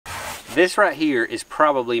This right here is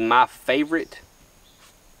probably my favorite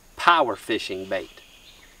power fishing bait.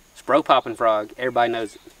 Spro popping frog, everybody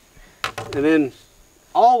knows it. And then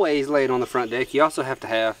always lay it on the front deck. You also have to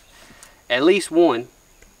have at least one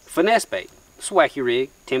finesse bait. Swacky rig,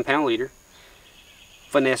 10-pound leader.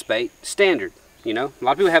 Finesse bait, standard. You know, a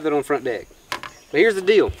lot of people have that on the front deck. But here's the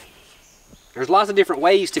deal. There's lots of different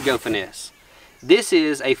ways to go finesse. This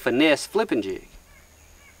is a finesse flipping jig.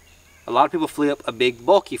 A lot of people flip a big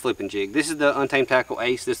bulky flipping jig. This is the Untamed Tackle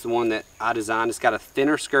Ace. This is the one that I designed. It's got a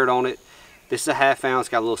thinner skirt on it. This is a 1/2 ounce. It's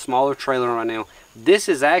got a little smaller trailer on it right now. This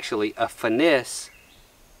is actually a finesse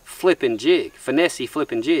flipping jig. Finesse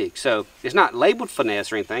flipping jig. So it's not labeled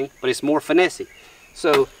finesse or anything, but it's more finesse.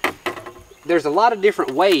 So there's a lot of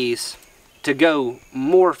different ways to go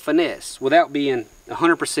more finesse without being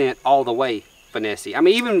 100% all the way finesse. I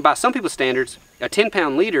mean, even by some people's standards, a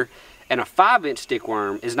 10-pound leader and a 5-inch stick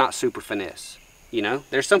worm is not super finesse. You know,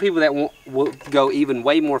 there's some people that will go even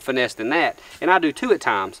way more finesse than that, and I do too at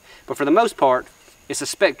times. But for the most part, it's a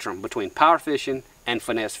spectrum between power fishing and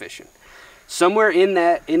finesse fishing. Somewhere in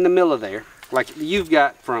that, in the middle of there, like you've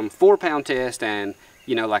got from 4-pound test and,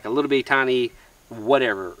 you know, like a little bitty tiny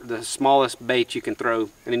whatever, the smallest bait you can throw,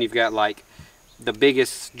 and then you've got like the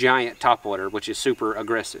biggest giant topwater, which is super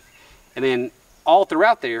aggressive. And then all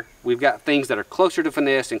throughout there, we've got things that are closer to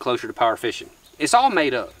finesse and closer to power fishing. It's all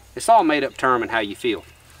made up. It's all made up term and how you feel.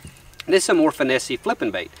 This is a more finesse flipping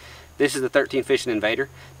bait. This is the 13 Fishing Invader.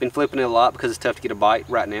 Been flipping it a lot because it's tough to get a bite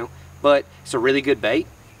right now, but it's a really good bait.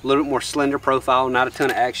 A little bit more slender profile, not a ton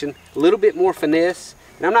of action. A little bit more finesse.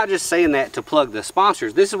 And I'm not just saying that to plug the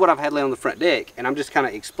sponsors. This is what I've had laying on the front deck, and I'm just kind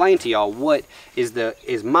of explaining to y'all what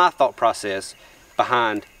is my thought process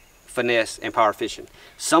behind finesse and power fishing.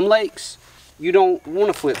 Some lakes, you don't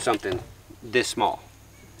want to flip something this small.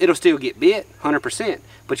 It'll still get bit, 100%,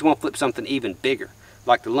 but you want to flip something even bigger,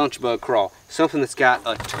 like the lunch bug crawl, something that's got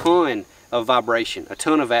a ton of vibration, a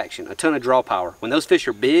ton of action, a ton of draw power. When those fish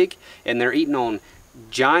are big and they're eating on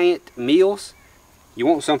giant meals, you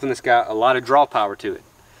want something that's got a lot of draw power to it.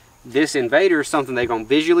 This Invader is something they're going to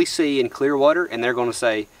visually see in clear water, and they're going to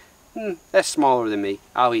say, that's smaller than me,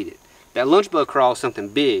 I'll eat it. That lunch bug crawl is something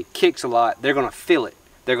big, kicks a lot, they're going to feel it.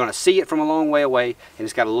 They're going to see it from a long way away, and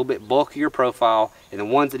it's got a little bit bulkier profile, and the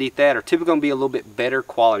ones that eat that are typically going to be a little bit better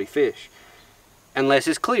quality fish. Unless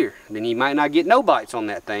it's clear, then you might not get no bites on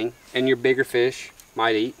that thing, and your bigger fish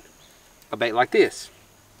might eat a bait like this.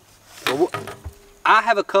 I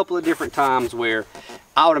have a couple of different times where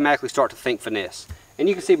I automatically start to think finesse. And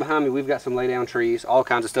you can see behind me, we've got some lay down trees, all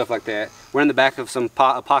kinds of stuff like that. We're in the back of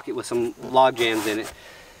a pocket with some log jams in it.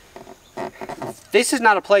 This is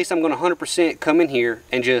not a place I'm going to 100% come in here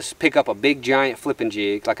and just pick up a big giant flipping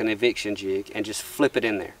jig, like an eviction jig, and just flip it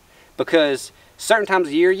in there. Because certain times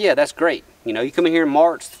of year, yeah, that's great. You know, you come in here in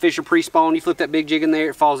March, the fish are pre-spawn, you flip that big jig in there,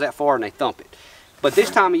 it falls that far and they thump it. But this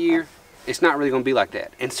time of year, it's not really going to be like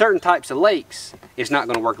that. In certain types of lakes, it's not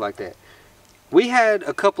going to work like that. We had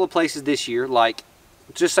a couple of places this year, like,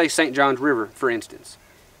 just say St. John's River, for instance.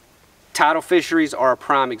 Tidal fisheries are a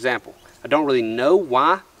prime example. I don't really know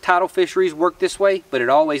why tidal fisheries work this way, but it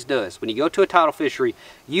always does. When you go to a tidal fishery,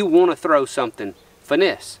 you want to throw something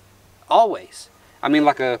finesse. Always. I mean,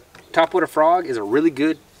 like a topwater frog is a really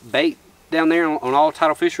good bait down there on all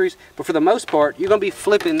tidal fisheries, but for the most part, you're going to be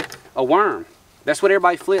flipping a worm. That's what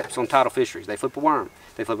everybody flips on tidal fisheries. They flip a worm.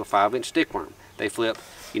 They flip a 5-inch stick worm. They flip,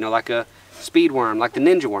 you know, like a speed worm, like the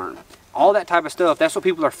ninja worm. All that type of stuff, that's what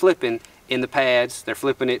people are flipping in the pads. They're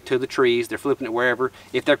flipping it to the trees. They're flipping it wherever.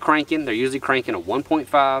 If they're cranking, they're usually cranking a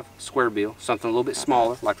 1.5 square bill, something a little bit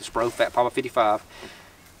smaller, like the Spro Fat Papa 55.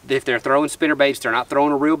 If they're throwing spinner baits, they're not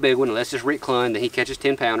throwing a real big one, unless it's Rick Clun, then he catches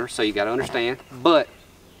 10-pounders, so you got to understand. But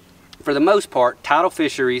for the most part, tidal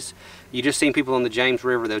fisheries, you just seen people on the James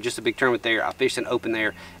River, there was just a big tournament there. I fished an open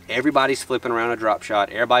there. Everybody's flipping around a drop shot.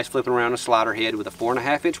 Everybody's flipping around a slider head with a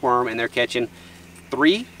 4.5-inch worm, and they're catching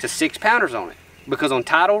 3 to 6 pounders on it. Because on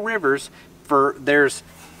tidal rivers, there's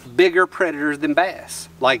bigger predators than bass.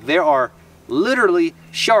 Like, there are literally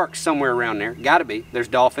sharks somewhere around there. Gotta be. There's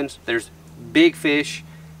dolphins. There's big fish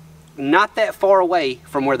not that far away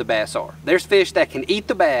from where the bass are. There's fish that can eat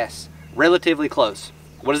the bass relatively close.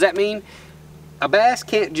 What does that mean? A bass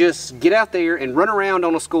can't just get out there and run around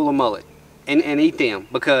on a school of mullet and eat them,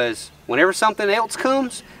 because whenever something else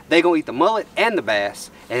comes, they're going to eat the mullet and the bass,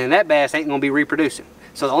 and then that bass ain't going to be reproducing.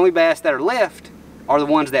 So the only bass that are left are the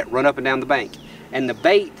ones that run up and down the bank. And the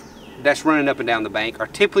bait that's running up and down the bank are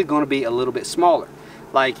typically going to be a little bit smaller.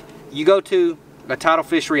 Like, you go to a tidal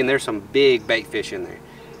fishery and there's some big bait fish in there,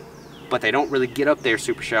 but they don't really get up there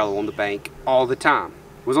super shallow on the bank all the time.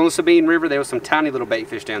 Was on the Sabine River. There was some tiny little bait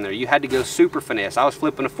fish down there. You had to go super finesse. I was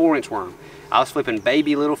flipping a 4-inch worm. I was flipping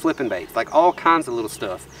baby little flipping baits, like all kinds of little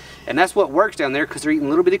stuff. And that's what works down there, because they're eating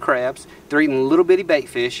little bitty crabs. They're eating little bitty bait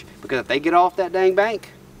fish, because if they get off that dang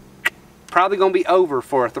bank, probably going to be over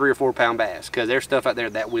for a 3 or 4 pound bass, because there's stuff out there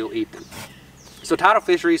that will eat them. So tidal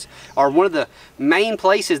fisheries are one of the main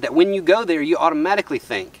places that when you go there, you automatically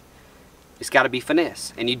think, it's got to be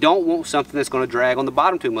finesse, and you don't want something that's going to drag on the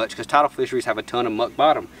bottom too much, because tidal fisheries have a ton of muck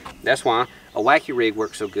bottom. That's why a wacky rig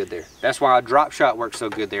works so good there. That's why a drop shot works so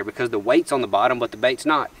good there, because the weight's on the bottom, but the bait's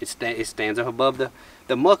not. It stands up above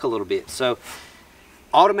the muck a little bit. So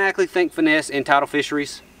automatically think finesse in tidal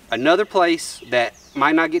fisheries. Another place that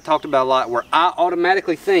might not get talked about a lot, where I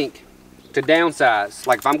automatically think to downsize,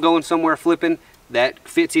 like if I'm going somewhere flipping that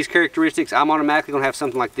fits these characteristics, I'm automatically going to have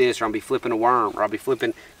something like this, or I'll be flipping a worm, or I'll be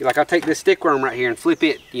flipping, like I'll take this stick worm right here and flip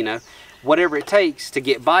it, you know, whatever it takes to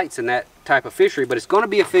get bites in that type of fishery. But it's going to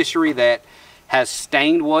be a fishery that has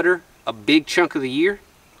stained water a big chunk of the year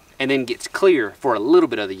and then gets clear for a little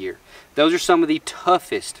bit of the year. Those are some of the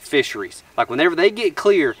toughest fisheries. Like whenever they get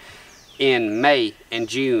clear in May and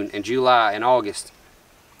June and July and August,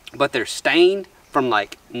 but they're stained from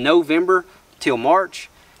like November till March,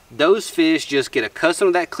 those fish just get accustomed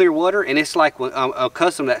to that clear water, and it's like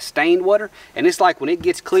accustomed to that stained water, and it's like when it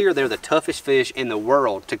gets clear, they're the toughest fish in the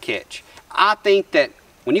world to catch. I think that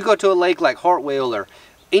when you go to a lake like Hartwell or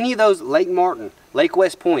any of those, Lake Martin, Lake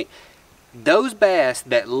West Point, those bass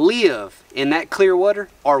that live in that clear water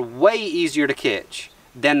are way easier to catch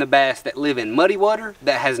than the bass that live in muddy water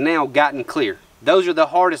that has now gotten clear. Those are the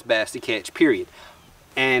hardest bass to catch, period.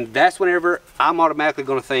 And that's whenever I'm automatically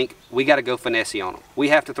going to think we got to go finesse on them. We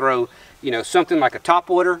have to throw, you know, something like a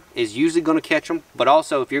topwater is usually going to catch them. But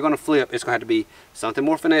also, if you're going to flip, it's going to have to be something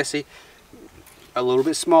more finesse, a little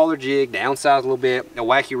bit smaller jig, downsize a little bit, a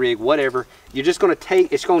wacky rig, whatever. You're just going to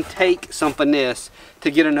take, it's going to take some finesse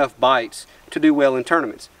to get enough bites to do well in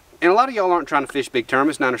tournaments. And a lot of y'all aren't trying to fish big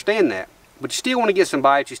tournaments, and I understand that. But you still want to get some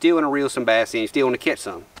bites, you still want to reel some bass in, you still want to catch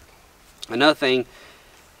some. Another thing,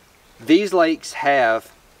 these lakes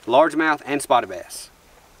have largemouth and spotted bass.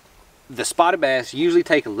 The spotted bass usually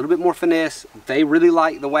take a little bit more finesse. They really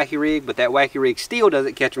like the wacky rig, but that wacky rig still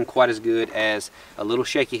doesn't catch them quite as good as a little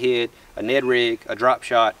shaky head, a Ned rig, a drop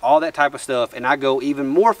shot, all that type of stuff. And I go even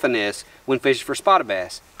more finesse when fishing for spotted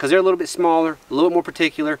bass, because they're a little bit smaller, a little bit more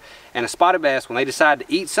particular, and a spotted bass, when they decide to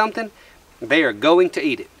eat something, they are going to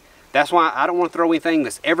eat it. That's why I don't want to throw anything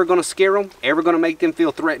that's ever going to scare them, ever going to make them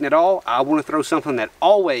feel threatened at all. I want to throw something that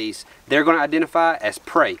always they're going to identify as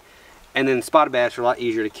prey. And then spotted bass are a lot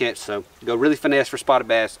easier to catch, so go really finesse for spotted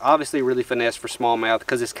bass. Obviously really finesse for smallmouth,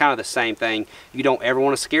 because it's kind of the same thing. You don't ever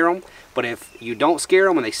want to scare them, but if you don't scare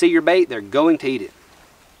them and they see your bait, they're going to eat it.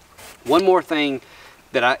 One more thing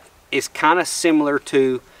that is kind of similar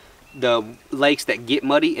to the lakes that get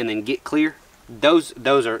muddy and then get clear. Those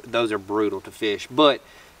are brutal to fish, but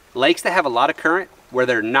lakes that have a lot of current, where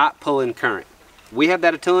they're not pulling current. We have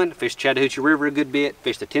that a ton. Fish Chattahoochee River a good bit,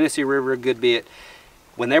 fish the Tennessee River a good bit.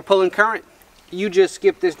 When they're pulling current, you just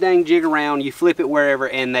skip this dang jig around, you flip it wherever,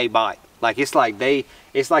 and they bite. Like it's like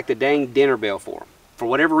the dang dinner bell for them. For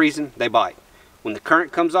whatever reason, they bite. When the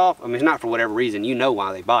current comes off, I mean, it's not for whatever reason, you know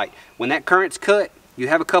why they bite. When that current's cut, you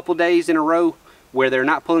have a couple days in a row where they're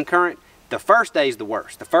not pulling current. The first day is the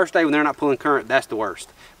worst. The first day when they're not pulling current, that's the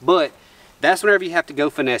worst. But that's whenever you have to go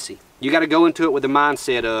finesse. You got to go into it with the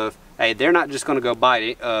mindset of, hey, they're not just going to go bite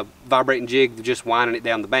it, vibrating jig, just winding it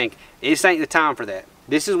down the bank. This ain't the time for that.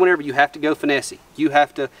 This is whenever you have to go finesse. You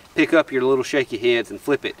have to pick up your little shaky heads and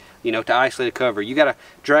flip it, you know, to isolate a cover. You got to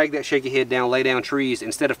drag that shaky head down, lay down trees.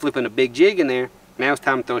 Instead of flipping a big jig in there, now it's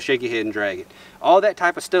time to throw a shaky head and drag it. All that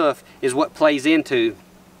type of stuff is what plays into,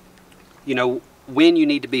 you know, when you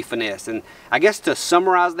need to be finesse. And I guess to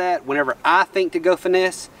summarize that, whenever I think to go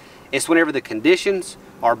finesse, it's whenever the conditions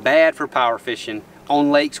are bad for power fishing on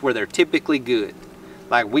lakes where they're typically good.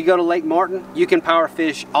 Like we go to Lake Martin, you can power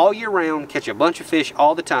fish all year round, catch a bunch of fish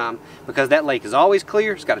all the time, because that lake is always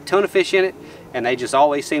clear, it's got a ton of fish in it, and they just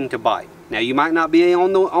always seem to bite. Now you might not be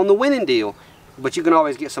on the winning deal, but you can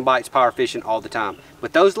always get some bites power fishing all the time.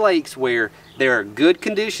 But those lakes where there are good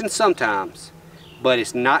conditions sometimes, but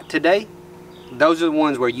it's not today, those are the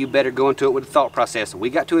ones where you better go into it with the thought process. We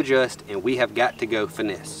got to adjust, and we have got to go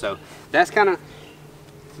finesse. So that's kind of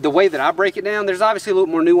the way that I break it down. There's obviously a little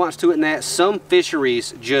more nuance to it than that. Some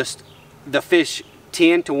fisheries, just the fish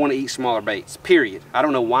tend to want to eat smaller baits, period. I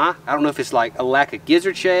don't know why. I don't know if it's like a lack of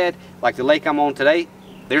gizzard shad, like the lake I'm on today.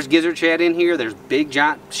 There's gizzard shad in here, there's big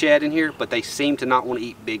giant shad in here, but they seem to not want to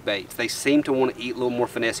eat big baits. They seem to want to eat a little more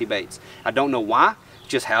finessey baits. I don't know why,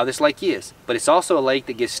 just how this lake is. But it's also a lake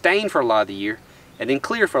that gets stained for a lot of the year, and then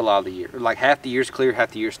clear for a lot of the year. Like half the year's clear,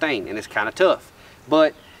 half the year's stained, and it's kind of tough.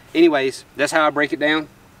 But anyways, that's how I break it down.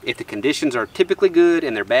 If the conditions are typically good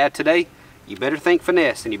and they're bad today, you better think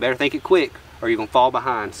finesse and you better think it quick, or you're gonna fall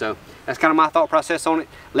behind. So that's kind of my thought process on it.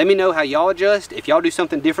 Let me know how y'all adjust. If y'all do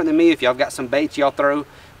something different than me, if y'all got some baits y'all throw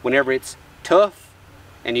whenever it's tough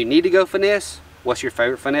and you need to go finesse, what's your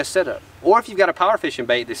favorite finesse setup? Or if you've got a power fishing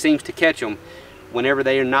bait that seems to catch them whenever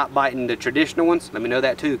they are not biting the traditional ones, let me know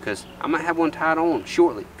that too, because I might have one tied on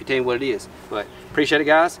shortly if you tell me what it is. But appreciate it,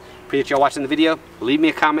 guys. Appreciate y'all watching the video. Leave me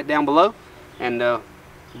a comment down below, and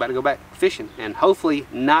about to go back fishing and hopefully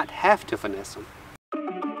not have to finesse them.